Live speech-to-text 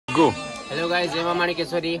गो hello guys जय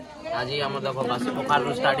ब्रह्मणी-केशरी आज हम देखो बासी पोखर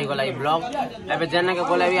रू स्टार्ट गला ई ब्लॉग एबे जने के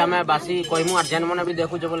बोले भी हमें बासी कहमु और जन मने भी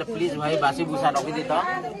देखु जो बोले प्लीज भाई बासी भूसा रखी दी तो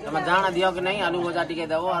तुम जान दियो कि नहीं आलू भजा टिके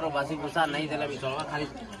देबो और बासी भूसा नहीं देले भी चलबा खाली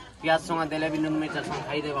प्याज संग देले भी नुन मिर्च संग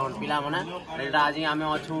खाई देबा और पिला मने एटा आज हमें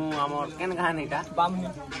अछु हमर केन गान एटा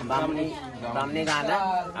बामनी गान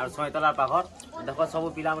और सयतला पाखर देखो सब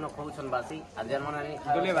पिला मने खौछन बासी आ जन मने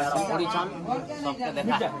डोले बासी पड़ी छन सबके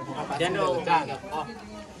देखा जेनो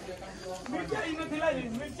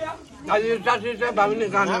आज चाची से बामनी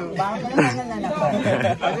गान आज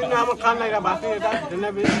ना हम खान लगा बासी एटा जने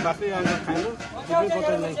भी बासी खाइनु कोई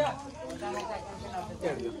पता नहीं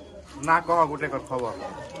ना कह गुटे कर खबर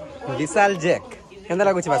विशाल जैक केंदा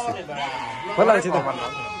लागुछि बासी भल लागुछि तो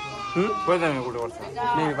कोइ जाने गुटे वर्ष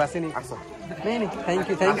नहीं बासी नहीं आसो नहीं थैंक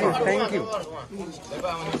यू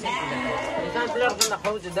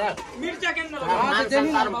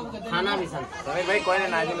खाना भी सन तमे भाई कहले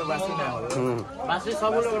ना कि बासी ना हो बासी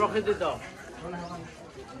सब लोग रखि दे तो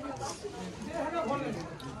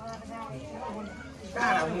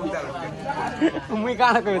मुई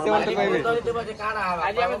काना कहबे से बोलते कहबे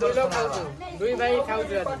आज हम दुई लोग खाऊ दुई भाई खाऊ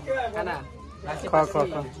खाना खा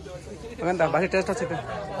ओगंता बासी टेस्ट अछि त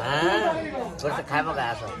हां बस खाइबो का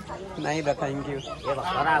आसो नहीं दा थैंक यू ये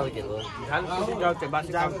बखरा हो जे धान कुटी जाते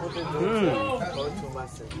बासी काम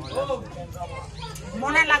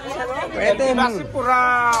मने लागु एते बासी पूरा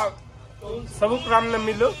सब क्रम में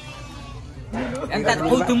मिलो एंता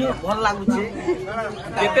खौ तुमु भल लागु छे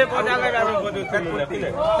केते पजा लगा बदु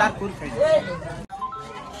चार कुल खाइ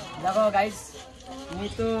देखो गाइस मी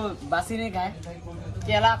तो बासी नहीं खाए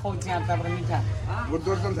केला खाउछि आता पर मीठा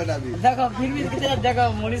गुरदर्शन सेटा भी देखो फिर भी किते देखो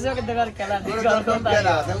मनीषो के देखो केला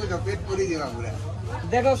केला देखो जो पेट पूरी दिवा पूरा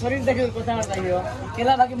देखो शरीर देखो कोता ना चाहिए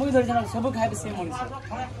केला बाकी मुई धरि जना सब खाए से मनीष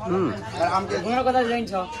और हम के गुण कथा जाइन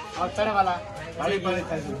छ और चढ़े वाला खाली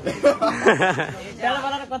खाई चढ़े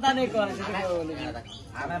वाला कथा नहीं करे से बोले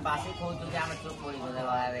हमें बासी खाउ तो हमें चुप पड़ी गले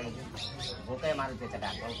आवे भूखे मारू ते चटा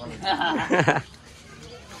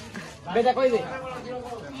बेटा कोई दे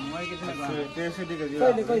मैं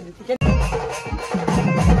कितने कोई दे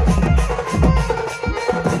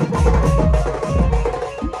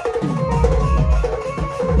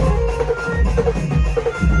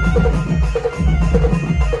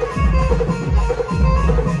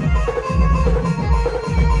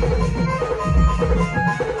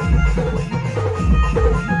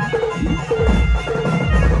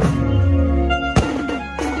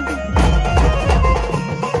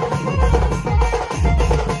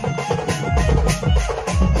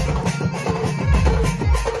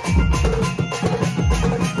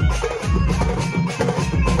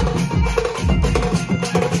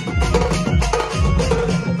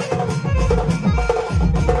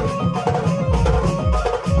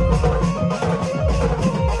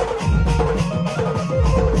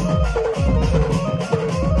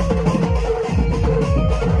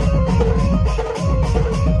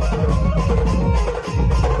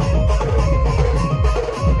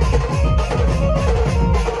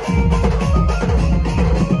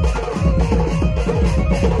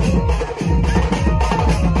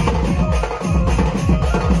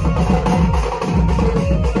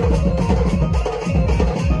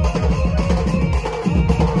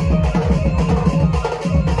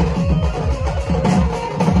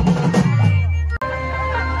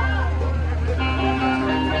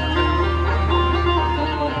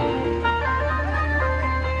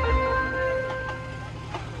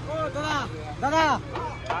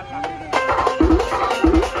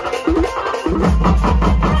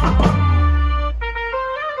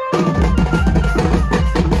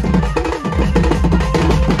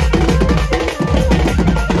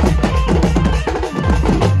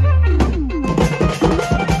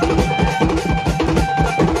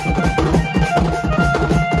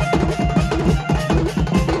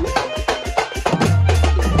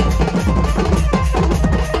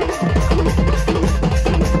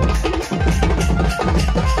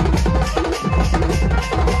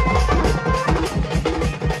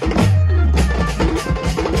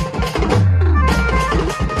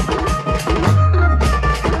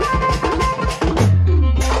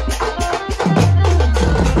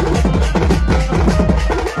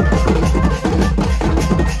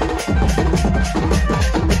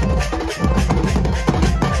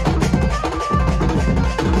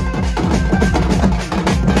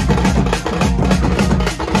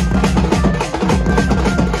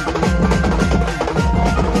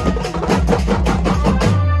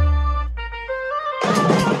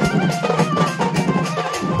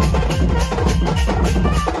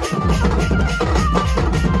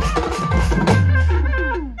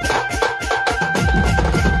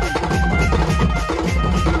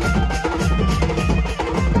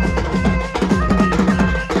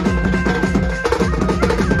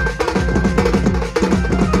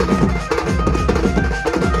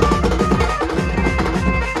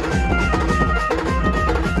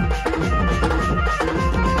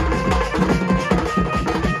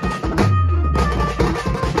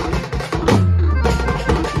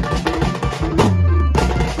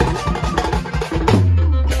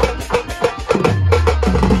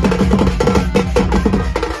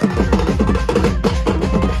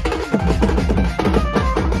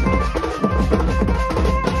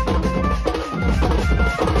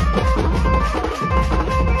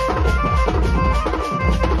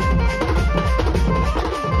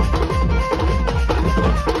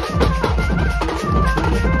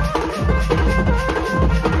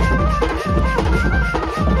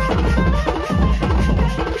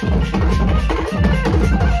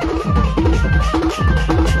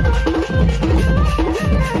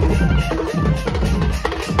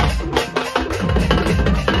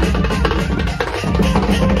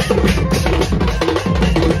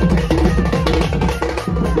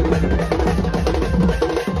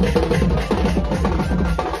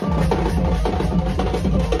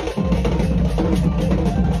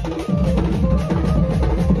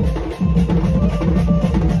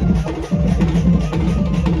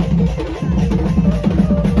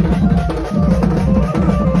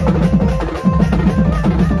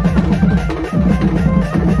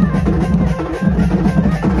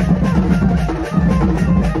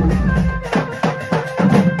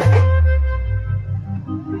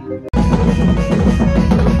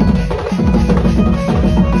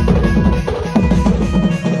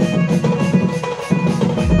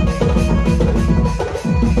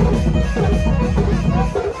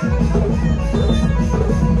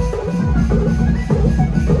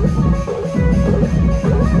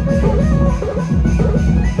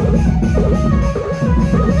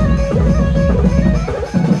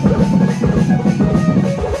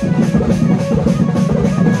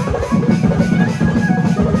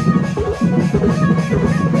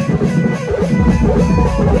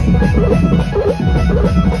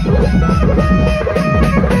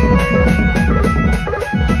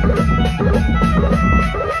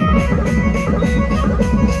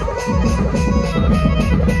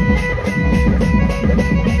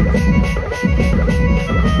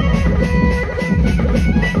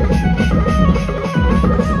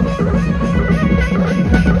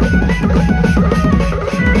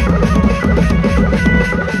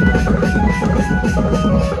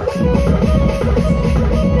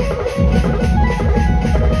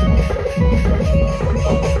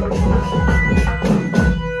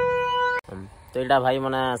दुईटा भाई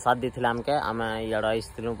मैंने साथ दी आमके आम इड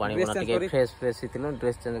आसलु पानी बना फ्रेश फ्रेश थी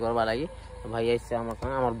ड्रेस चेंज करवा लगी भाई आइसे आम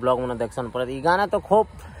ब्लॉग मैंने देखसन पर ई गाना तो खूब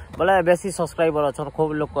बोले बेसी सब्सक्राइबर अच्छा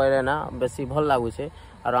खूब लोग कहले ना बेसी भल लगुचे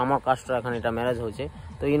और आम कास्ट एखन इटा मैरेज होचे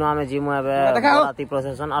तो इनो आम जिमु एबे राती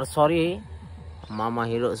प्रोसेसन और सॉरी मामा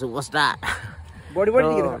हीरो सुपरस्टार बॉडी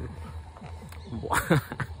बॉडी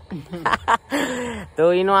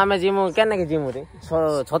तो इनो आमे जिमु केने के जिमु रे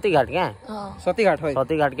छतीघाट के छतीघाट होय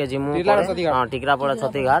छतीघाट के जिमु हां टिकरापड़ा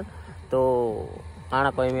छतीघाट तो काना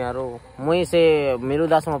कहमी आरो मुई से मीरू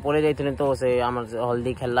दास में पले जाइथिन तो से हमर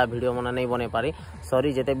हल्दी खेलला वीडियो मने नहीं बने पारी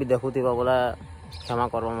सॉरी जेते भी देखुतिबा बोला क्षमा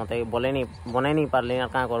करबो मते बोले नहीं बने नहीं पारली ना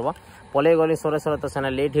का करबो पले गली सोरे सोरे तो सेना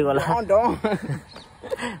लेट ही गला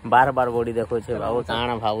बार बार बॉडी देखो छे बाबू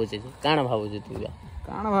काना भाबू छे तू या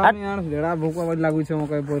काना भाबी यार बेड़ा भूका बड लागु छे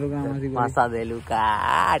मके प्रोग्राम आसी भाषा देलु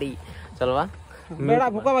काडी चलवा बेड़ा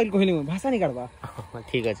भूका बाइल कहली भाषा नहीं काटबा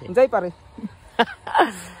ठीक अछि जाई पारे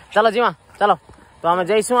चलो जीमा चलो तो हमें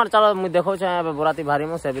जैसु और चलो मुझे देखो छे बोराती भारी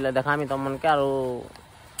मो से बिले देखामी तुम मन के आरो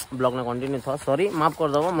ब्लॉग ने कंटिन्यू था सॉरी माफ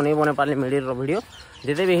कर दबो मने बने पारली मीडिया रो वीडियो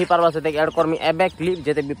जेते भी ही पारबा से ऐड करमी एबे क्लिप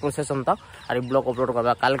जेते भी प्रोसेसन था और ब्लॉग अपलोड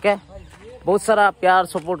करबा काल के बहुत सारा प्यार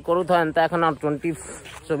सपोर्ट करू था एंता एखन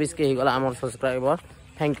 2024 के ही गला हमर सब्सक्राइबर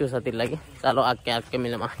थैंक यू सती लगी चलो आके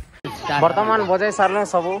मिलमा वर्तमान बजे सारले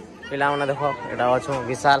सब पिला माने देखो एटा अछु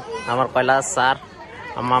विशाल हमर कैलाश सर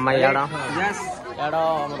मामा याडा यस याडा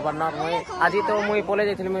हमर बनर मुई आज तो मुई पले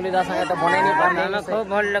जाइथिल मिलिदा संगे तो बने नहीं पारले ना खूब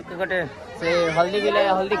भल लग गटे से हल्दी बिले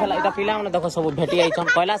हल्दी खेला एटा पिला माने देखो सब भेटी आइछन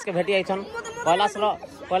कैलाश के भेटी आइछन कैलाश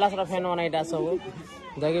रो फैन माने एटा सब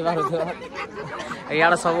देखि बारू थे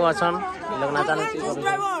यार सब अछन लोग ना जानु की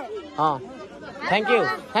करू हां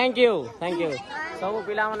थैंक यू सब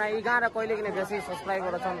पिला माने ई गां रे कहले कि बेसी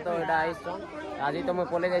सब्सक्राइबर अछन तो एटा आइछन आज तो मैं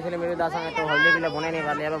पले जाइथिले मेरे दास संगे तो हल्दी बिले बने नहीं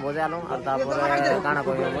पारले एबे बजालो और तापर गाना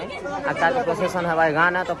कहबो मैं आका के प्रोसेसन है भाई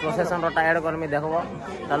गाना तो प्रोसेसन रोटा ऐड करमी देखबो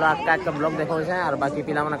चलो आका के ब्लॉग देखो छै और बाकी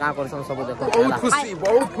पिला माने का करछन सब देखो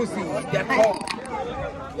बहुत खुशी देखो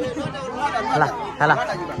हला हला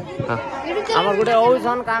हां हमर गुटे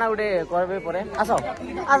ओछन काना गुटे करबे परे आसो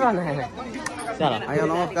ना चलो आयो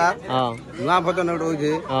नमस्कार हां ना भजन होई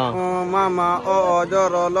जे मामा ओ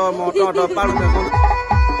जर ल मोटो तो पाडू दे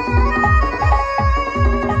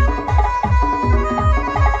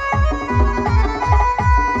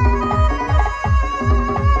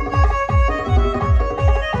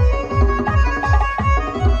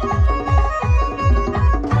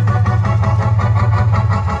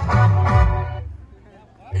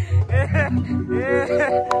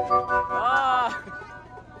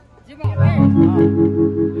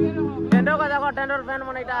टेंडर का जाको टेंडर फैन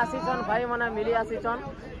माने इटा आसीछन भाई माने मिली आसीछन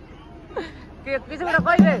के किछ बेटा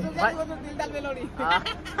कहि दे भाई दिलदार बेलोडी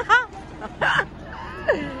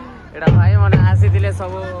एटा भाई माने आसी दिले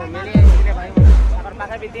सब मिली आसीले भाई और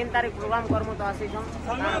पाखे भी 3 तारीख प्रोग्राम करमु तो आसीछन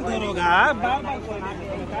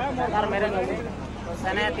घर मेरे तो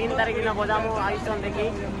सने 3 तारीख दिन बजामु आइछन देखि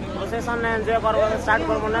प्रोसेसन ने एन्जॉय करबो स्टार्ट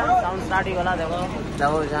करबो ना साउंड स्टार्ट ही गला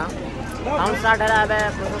देखो जा साउंड स्टार्ट है अबे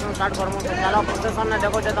प्रोसेसन स्टार्ट करमु तो चलो प्रोसेसन ने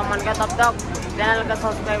देखो जे तो मन के तब तक चैनल के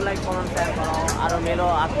सब्सक्राइब लाइक कमेंट शेयर करो और मेलो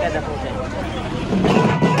आपके देखो छे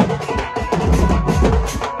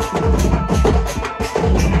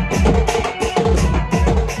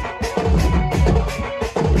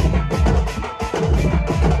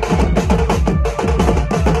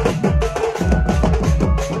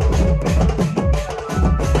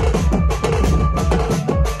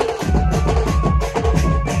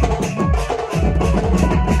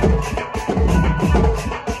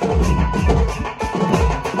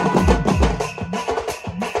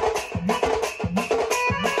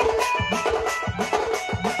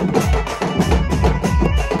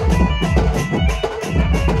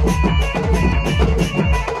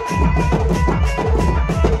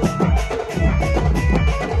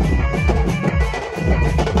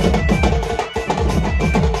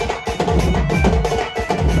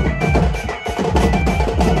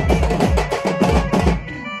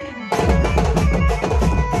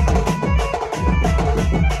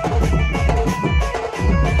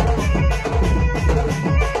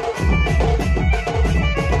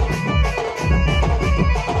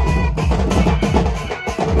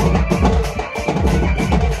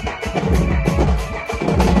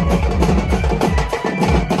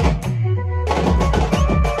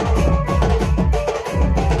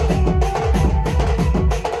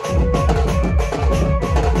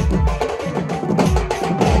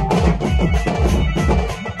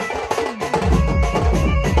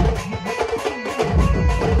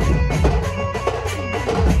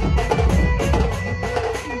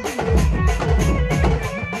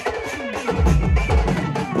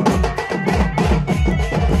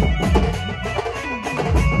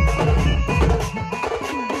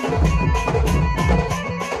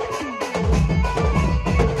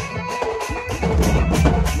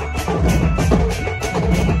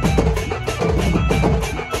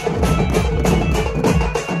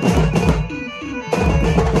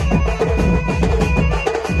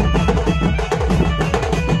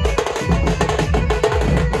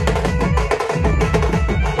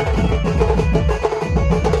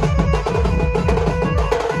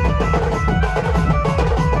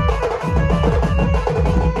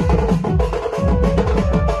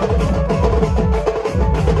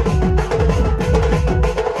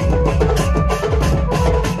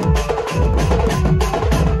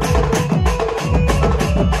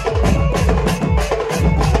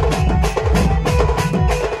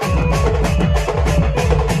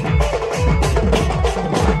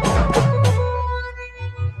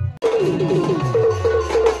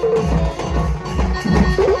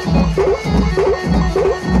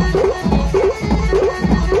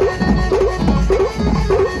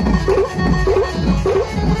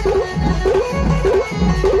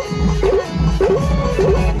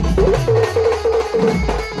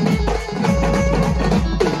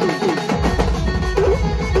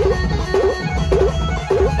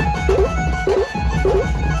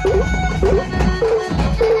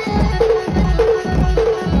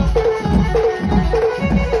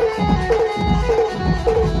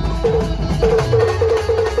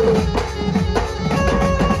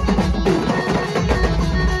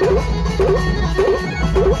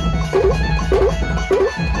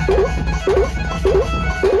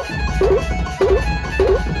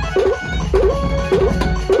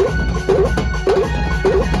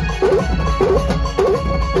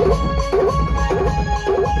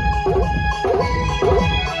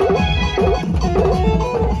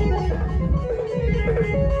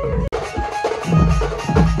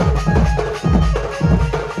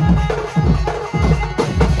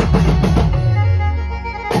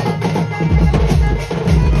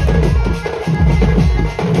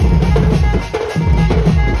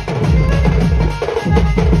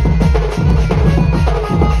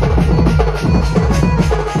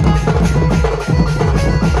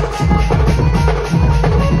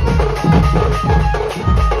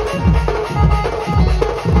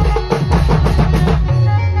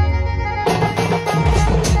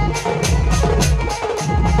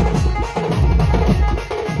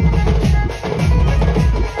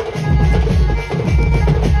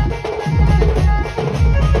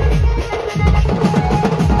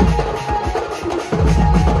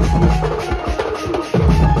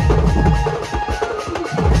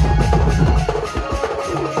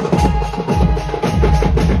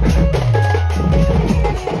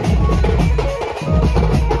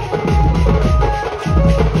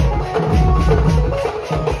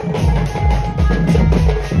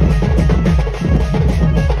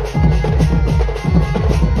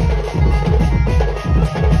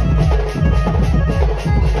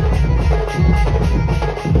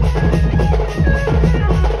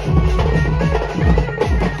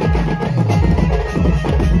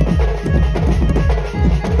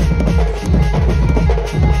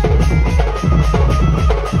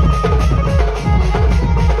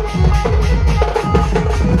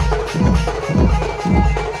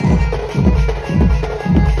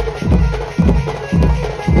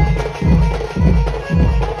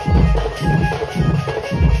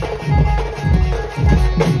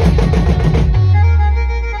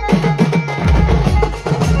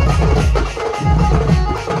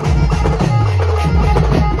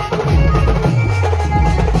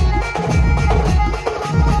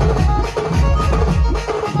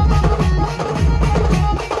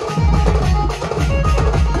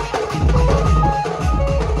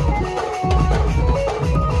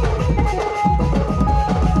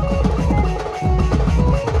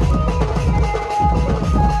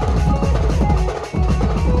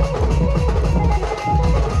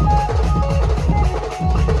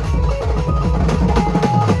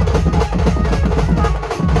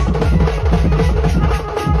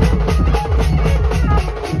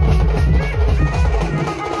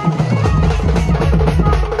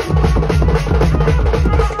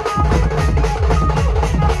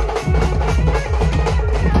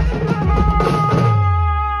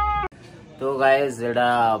एटा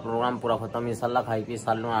प्रोग्राम पूरा खत्म ही सारा खाई पी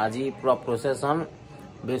सारू आज पूरा प्रोसेसन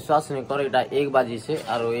विश्वास नहीं कर इटा 1 बजे से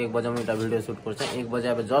और 1 बजे में वीडियो शूट कर 1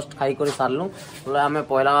 बजे जस्ट खाई कर सारू बोले आम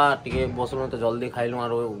पहला टे बसलु तो जल्दी खाइलु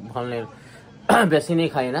और भल बेसी नहीं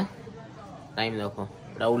खाई ना टाइम देखो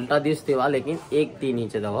इटा उल्टा दिश थी लेकिन 1-3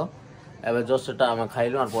 नीचे देखो एवं जस्ट आम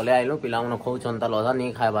खाइलु और पले आइलु पिला मैंने खोचन अधा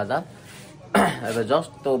नहीं खावा था एवं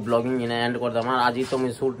जस्ट तो ब्लॉगिंग इन्हें एंड कर देमा आज तो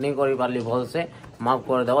मुझे शूट नहीं कर पार्ली भल से माफ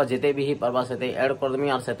कर देव जिते भी पार्बा से एड कर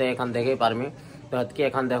देमी और से एखान देखे पारमी तो हतके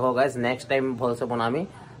एखान देखो गाइस नेक्स्ट टाइम भल से बनामी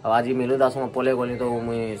और आज मिलू दास पले गली तो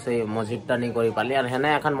मुझे से मजिदटा नहीं कर पार्ली और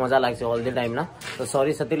हेने एखान मजा लगे ऑल द टाइम ना तो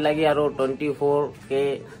सॉरी से लगी और 24K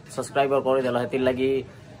सब्सक्राइबर कर देल से लगी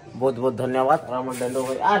बहुत बहुत धन्यवाद और आम डेंडो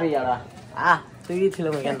आरे यार तुई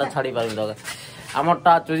के छाड़ी पार्मी तो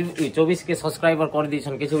आमरटा 24K सब्सक्राइबर कर दी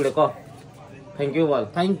किसी गुड़े कह थैंक यू बोल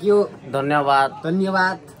थैंक यू धन्यवाद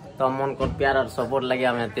धन्यवाद तो मन को प्यार और सपोर्ट लगे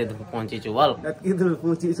हम एते पहुंची छु बोल एतकी दूर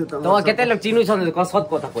पहुंची छु तो केते लोग चिन्हु छन क सत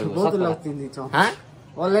कथा कहबो बहुत लोग चिन्हि छ हां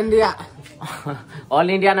ऑल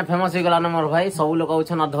इंडिया ने फेमस हो गला न मोर भाई सब लोग कहू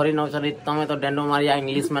छन धरी न छन तमे तो डेंडो मारिया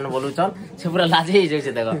इंग्लिश में बोलू छन से पूरा लाजे ही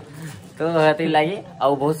जैसे देखो तो हेती लगी आ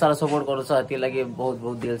बहुत सारा सपोर्ट करू छ हेती लगी बहुत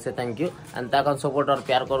बहुत दिल से थैंक यू एंड ताकन सपोर्ट और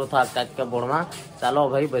प्यार करू था आज के बोरमा चलो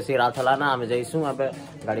भाई बेसी रात हला ना हम जइसु अब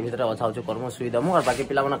गाड़ी भीतर अछाउछु करमु सुई दमु और बाकी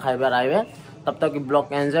पिला मने खाइबार आइबे तब तक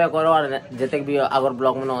ब्लॉग एंजॉय करो और जिते भी आगर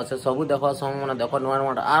ब्लॉग में अच्छे सब देखो सब मैंने देखो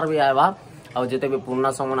नुआ आर भी आएगा और जिते भी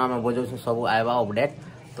पुराना सॉन्ग आम बजो सब आएगा अपडेट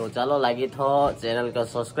तो चलो लगी थो चैनल को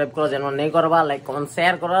सब्सक्राइब करो जेन नहीं करवा लाइक कमेंट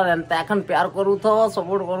शेयर करो एन प्यार करू थो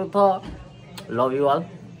सपोर्ट करू थो love you all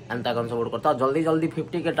N support करता जल्दी जल्दी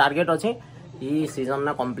 50 के टार्गेट अच्छे ई सीजन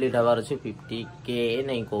ना कंप्लीट होबार अच्छे 50K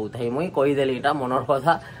नहीं कहूँ मुई कहीदेली इटा मनर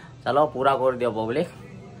कथा चलो पूरा कर दियो पब्लिक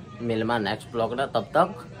मिलमा नेक्स्ट ब्लॉग ना तब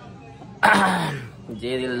तक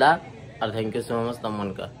जय दिलदार और थैंक यू सो मच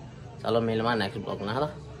तमन का चलो मिलमा नेक्स्ट ब्लॉग ना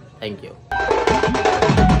थैंक यू।